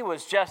if he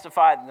was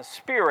justified in the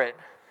Spirit,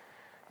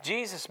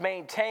 Jesus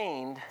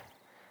maintained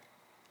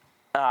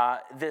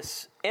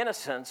this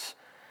innocence,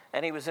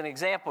 and he was an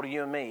example to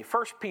you and me.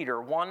 1 Peter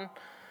 1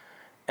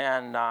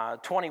 and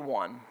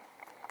 21.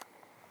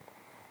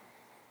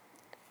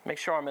 Make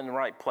sure I'm in the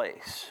right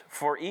place.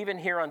 For even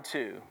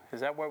hereunto, is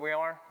that where we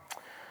are?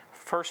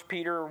 1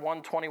 Peter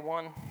 1,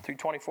 21 through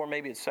 24,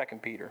 maybe it's 2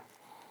 Peter.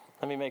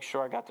 Let me make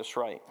sure I got this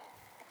right.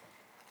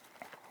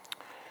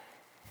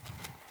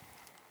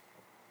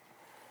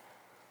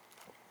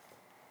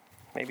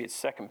 Maybe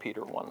it's 2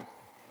 Peter 1.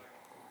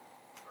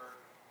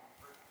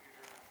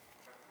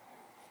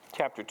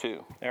 Chapter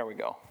 2. There we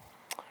go.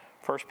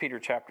 1 Peter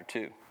chapter 2.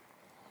 1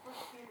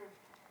 Peter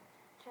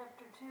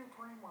chapter 2,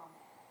 21.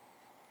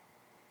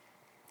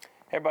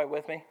 Everybody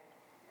with me?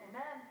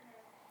 Amen.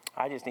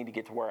 I just need to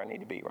get to where I need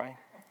to be, right?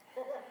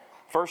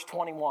 Verse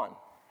 21.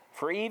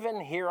 For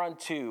even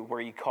hereunto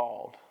were ye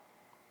called,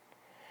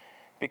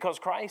 because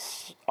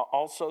Christ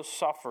also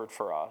suffered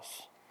for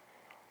us,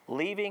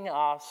 leaving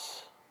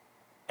us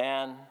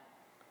an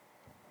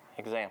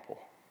example,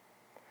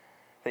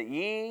 that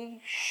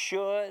ye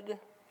should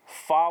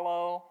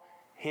follow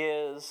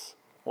his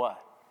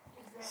what?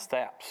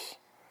 Steps.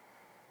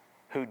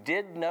 Who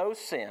did no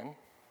sin,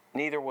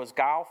 neither was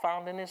guile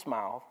found in his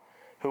mouth,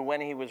 who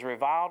when he was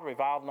reviled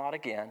not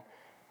again.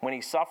 When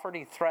he suffered,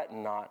 he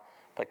threatened not,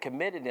 but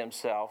committed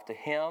himself to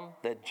him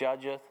that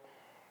judgeth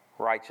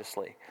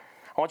righteously.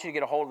 I want you to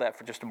get a hold of that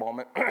for just a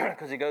moment,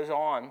 because he goes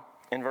on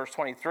in verse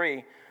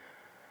 23,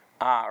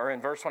 or in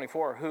verse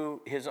 24,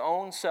 who his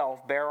own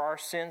self bare our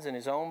sins in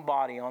his own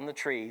body on the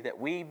tree, that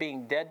we,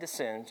 being dead to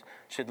sins,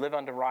 should live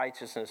unto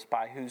righteousness,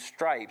 by whose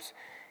stripes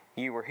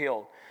ye were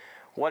healed.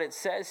 What it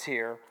says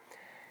here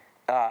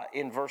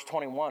in verse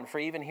 21, for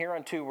even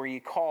hereunto were ye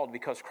called,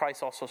 because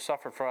Christ also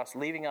suffered for us,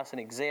 leaving us an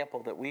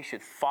example that we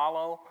should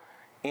follow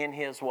in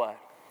his what?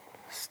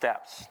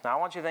 Steps. Now I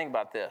want you to think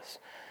about this.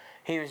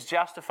 He was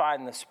justified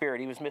in the Spirit.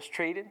 He was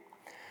mistreated.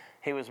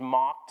 He was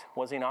mocked,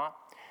 was he not?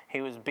 He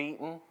was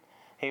beaten.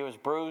 He was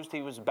bruised,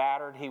 he was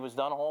battered, he was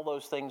done all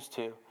those things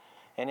too.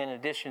 And in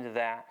addition to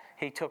that,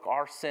 he took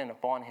our sin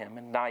upon him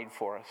and died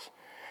for us.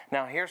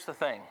 Now here's the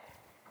thing.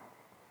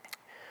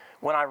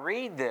 When I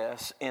read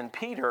this in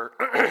Peter,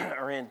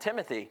 or in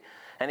Timothy,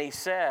 and he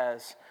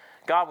says,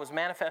 God was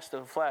manifest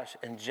in the flesh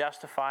and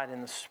justified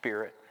in the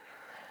Spirit.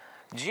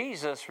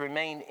 Jesus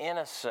remained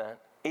innocent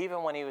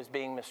even when he was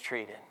being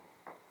mistreated.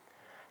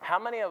 How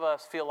many of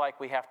us feel like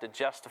we have to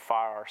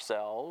justify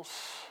ourselves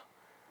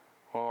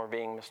when we're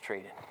being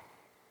mistreated?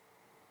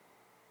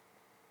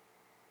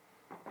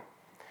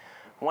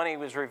 When he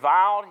was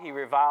reviled, he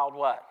reviled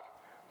what?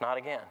 Not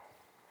again.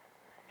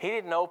 He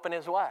didn't open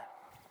his what?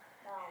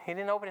 No. He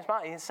didn't open his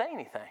mouth. He didn't say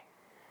anything.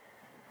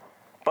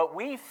 But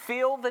we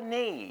feel the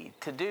need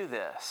to do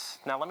this.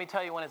 Now, let me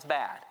tell you when it's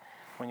bad.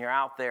 When you're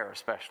out there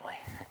especially.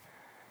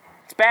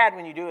 It's bad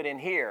when you do it in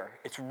here.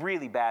 It's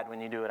really bad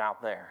when you do it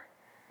out there.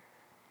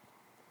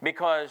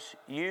 Because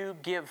you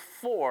give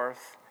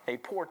forth a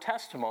poor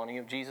testimony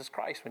of Jesus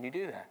Christ when you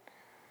do that.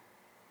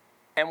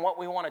 And what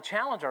we want to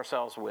challenge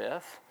ourselves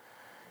with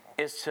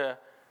is to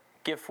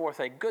give forth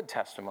a good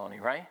testimony,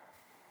 right?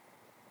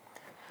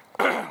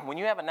 When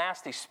you have a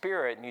nasty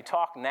spirit and you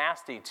talk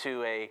nasty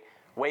to a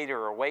waiter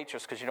or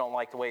waitress because you don't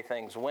like the way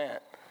things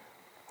went,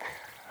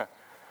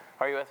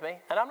 are you with me?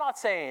 And I'm not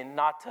saying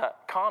not to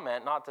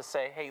comment, not to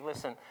say, hey,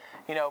 listen,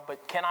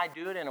 but can I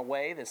do it in a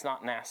way that's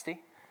not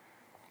nasty?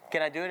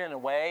 Can I do it in a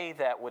way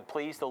that would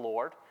please the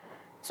Lord?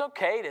 It's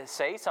okay to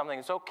say something.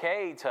 It's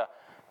okay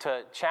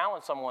to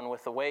challenge someone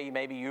with the way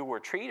maybe you were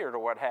treated or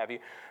what have you,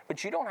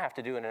 but you don't have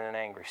to do it in an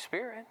angry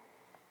spirit.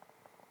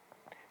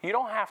 You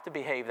don't have to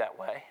behave that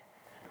way.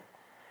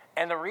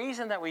 And the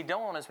reason that we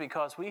don't is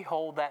because we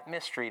hold that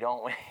mystery,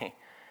 don't we?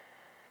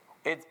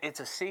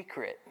 It's a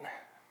secret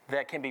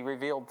that can be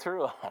revealed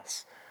through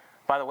us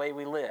by the way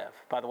we live,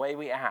 by the way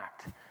we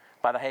act,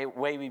 by the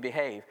way we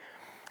behave.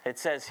 It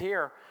says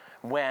here,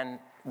 when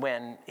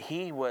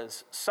he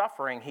was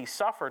suffering, he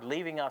suffered,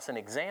 leaving us an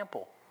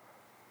example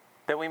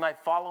that we might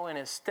follow in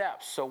his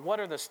steps. So what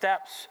are the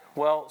steps?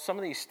 Well, some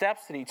of these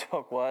steps that he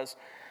took was,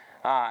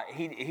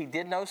 he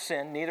did no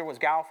sin, neither was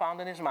guile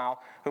found in his mouth,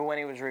 who when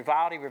he was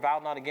reviled, he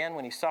reviled not again.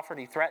 When he suffered,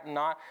 he threatened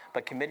not,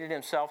 but committed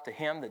himself to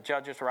him that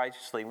judges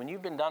righteously. When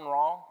you've been done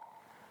wrong,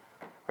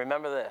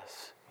 remember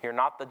this: you're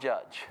not the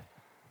judge.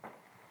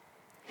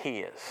 He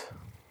is.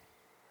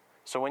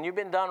 So when you've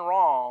been done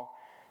wrong,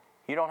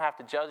 you don't have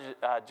to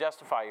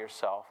justify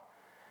yourself.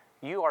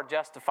 You are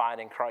justified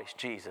in Christ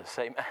Jesus.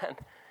 Amen.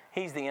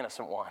 He's the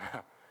innocent one.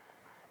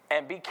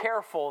 And be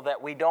careful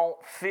that we don't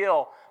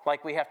feel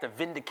like we have to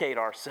vindicate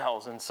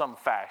ourselves in some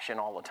fashion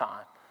all the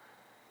time.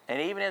 And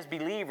even as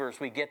believers,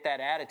 we get that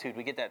attitude,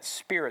 we get that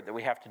spirit that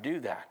we have to do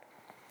that.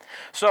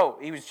 So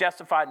he was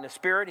justified in the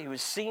spirit. He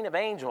was seen of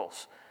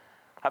angels.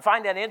 I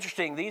find that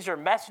interesting. These are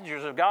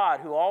messengers of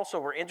God who also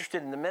were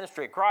interested in the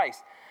ministry of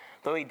Christ.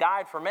 Though he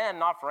died for men,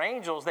 not for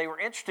angels, they were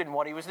interested in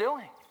what he was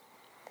doing.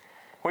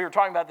 We were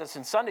talking about this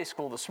in Sunday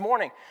school this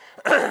morning.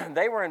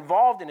 They were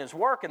involved in his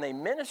work and they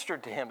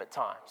ministered to him at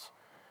times.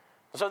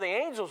 So the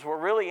angels were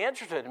really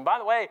interested. And by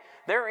the way,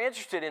 they're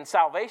interested in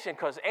salvation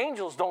because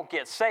angels don't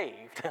get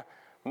saved.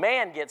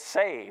 Man gets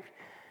saved.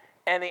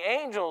 And the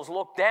angels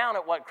look down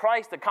at what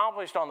Christ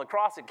accomplished on the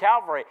cross at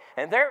Calvary,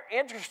 and they're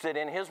interested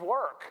in his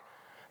work.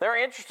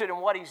 They're interested in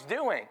what he's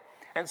doing.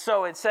 And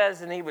so it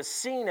says, and he was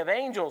seen of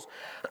angels.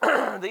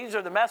 These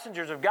are the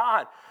messengers of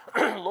God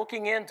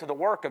looking into the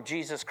work of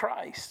Jesus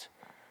Christ.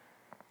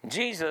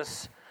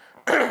 Jesus,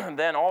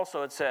 then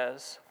also it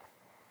says,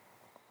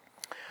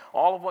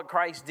 all of what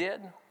Christ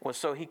did was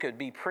so he could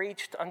be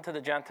preached unto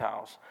the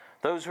Gentiles.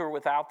 Those who are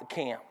without the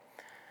camp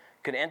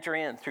could enter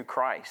in through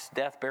Christ's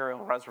death, burial,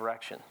 and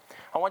resurrection.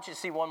 I want you to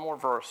see one more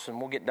verse, and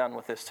we'll get done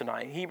with this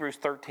tonight. Hebrews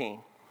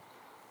 13.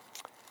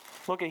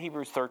 Look at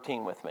Hebrews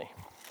 13 with me.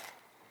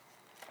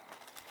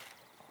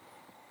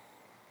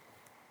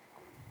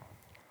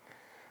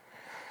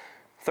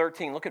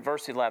 Look at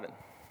verse 11.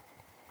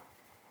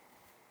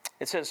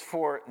 It says,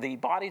 for the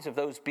bodies of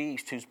those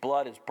beasts whose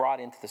blood is brought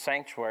into the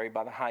sanctuary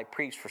by the high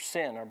priest for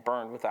sin are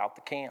burned without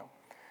the camp.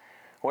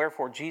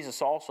 Wherefore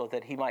Jesus also,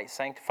 that he might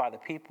sanctify the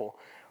people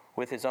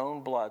with his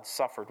own blood,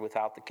 suffered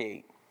without the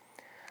gate.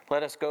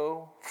 Let us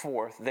go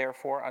forth,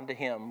 therefore, unto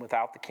him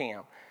without the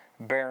camp,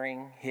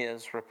 bearing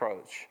his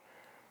reproach.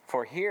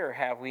 For here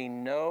have we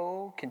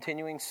no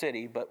continuing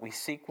city, but we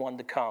seek one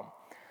to come.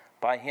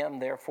 By him,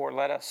 therefore,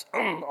 let us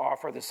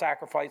offer the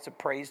sacrifice of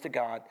praise to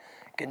God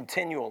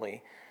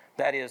continually.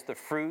 That is the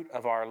fruit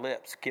of our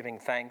lips, giving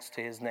thanks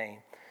to his name.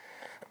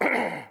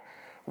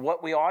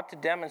 What we ought to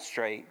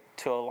demonstrate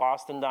to a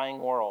lost and dying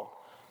world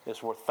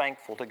is we're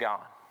thankful to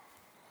God.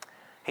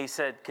 He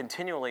said,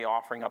 continually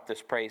offering up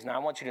this praise. Now, I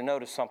want you to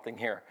notice something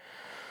here.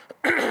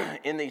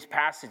 In these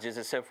passages,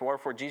 it said,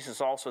 wherefore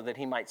Jesus also, that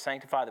he might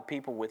sanctify the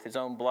people with his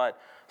own blood,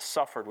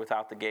 suffered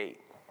without the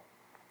gate.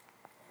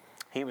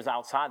 He was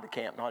outside the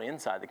camp, not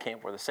inside the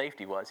camp where the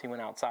safety was. He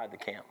went outside the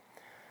camp.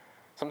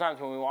 Sometimes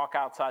when we walk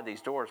outside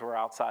these doors, we're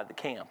outside the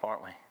camp,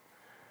 aren't we?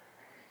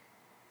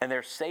 And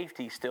there's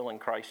safety still in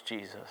Christ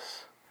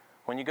Jesus.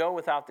 When you go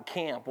without the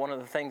camp, one of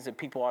the things that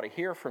people ought to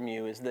hear from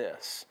you is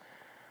this: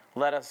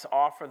 let us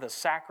offer the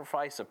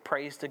sacrifice of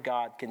praise to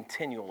God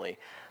continually.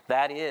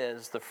 That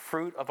is the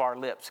fruit of our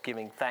lips,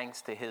 giving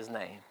thanks to his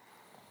name.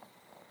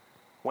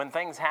 When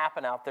things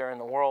happen out there in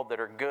the world that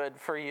are good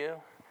for you,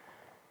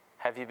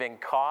 have you been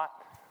caught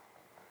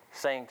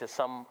saying to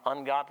some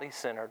ungodly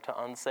sinner,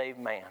 to unsaved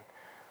man,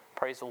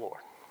 praise the Lord?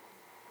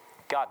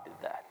 God did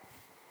that.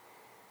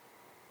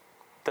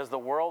 Does the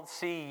world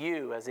see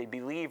you as a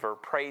believer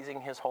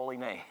praising his holy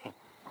name?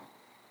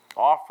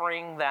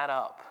 Offering that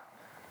up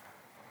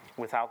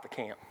without the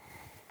camp.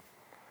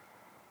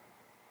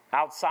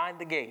 Outside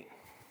the gate.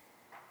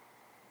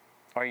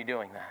 Are you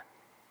doing that?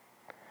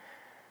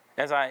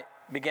 As I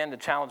began to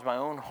challenge my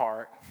own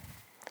heart,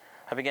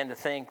 I began to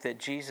think that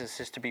Jesus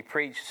is to be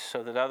preached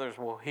so that others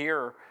will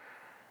hear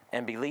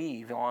and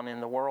believe on in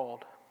the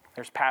world.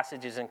 There's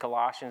passages in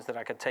Colossians that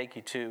I could take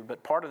you to,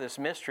 but part of this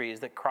mystery is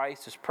that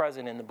Christ is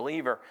present in the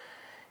believer.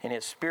 in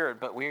his spirit,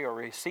 but we are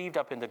received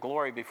up into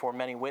glory before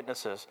many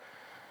witnesses.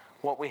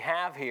 What we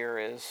have here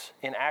is,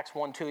 in Acts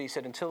 1:2, he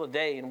said, until the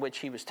day in which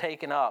he was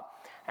taken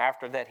up,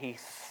 after that he,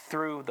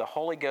 through the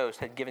Holy Ghost,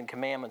 had given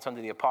commandments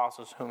unto the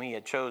apostles whom he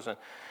had chosen.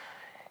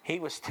 He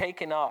was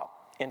taken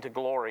up into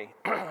glory.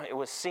 It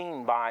was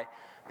seen by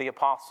the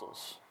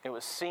apostles. It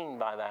was seen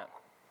by that.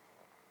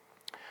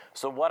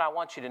 So what I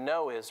want you to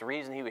know is the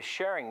reason he was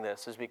sharing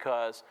this is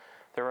because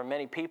there were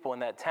many people in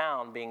that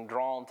town being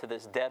drawn to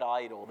this dead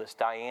idol, this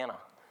Diana.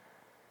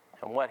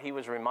 And what he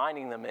was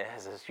reminding them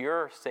is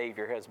your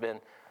Savior has been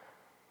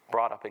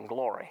brought up in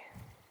glory.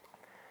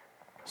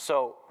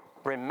 So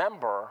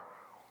remember,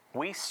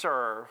 we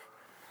serve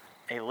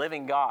a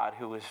living God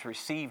who is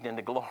received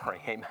into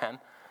glory. Amen.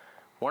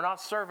 We're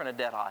not serving a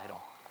dead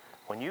idol.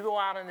 When you go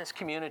out in this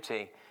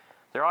community,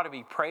 there ought to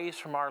be praise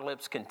from our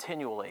lips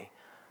continually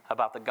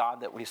about the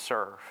God that we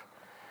serve.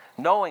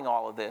 Knowing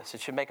all of this,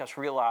 it should make us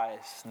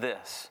realize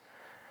this.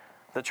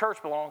 The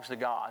church belongs to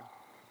God.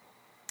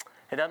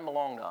 It doesn't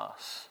belong to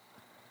us.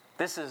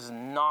 This is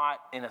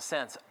not, in a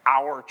sense,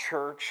 our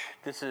church.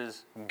 This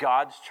is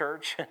God's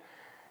church,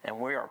 and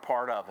we are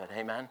part of it.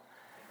 Amen?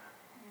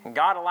 And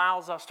God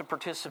allows us to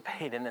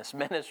participate in this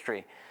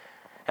ministry.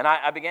 And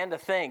I began to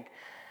think,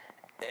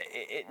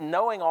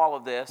 knowing all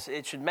of this,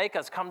 it should make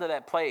us come to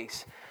that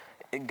place.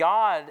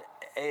 God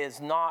is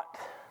not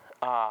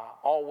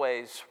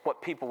always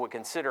what people would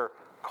consider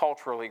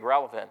culturally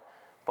relevant,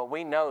 but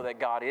we know that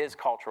God is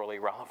culturally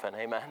relevant.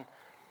 Amen?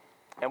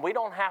 And we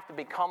don't have to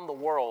become the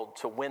world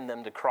to win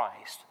them to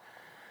Christ.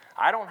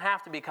 I don't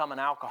have to become an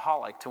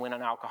alcoholic to win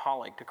an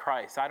alcoholic to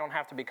Christ. I don't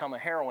have to become a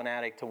heroin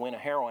addict to win a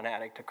heroin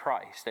addict to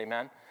Christ.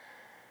 Amen?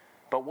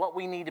 But what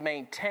we need to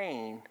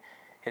maintain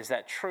is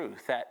that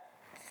truth, that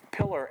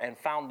pillar and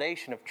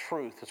foundation of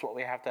truth is what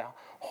we have to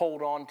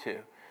hold on to.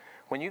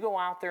 When you go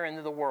out there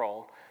into the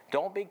world,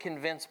 don't be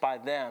convinced by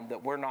them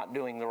that we're not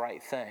doing the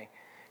right thing.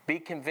 Be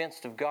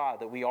convinced of God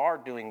that we are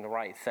doing the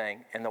right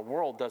thing, and the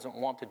world doesn't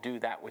want to do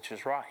that which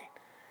is right.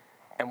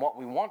 And what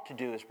we want to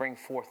do is bring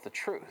forth the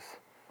truth.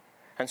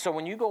 And so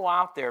when you go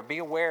out there, be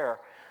aware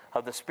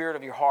of the spirit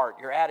of your heart,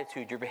 your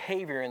attitude, your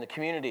behavior in the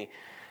community.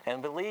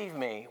 And believe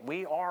me,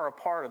 we are a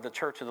part of the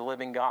church of the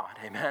living God.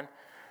 Amen?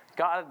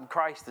 God in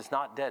Christ is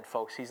not dead,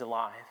 folks. He's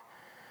alive.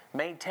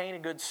 Maintain a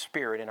good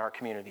spirit in our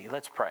community.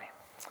 Let's pray.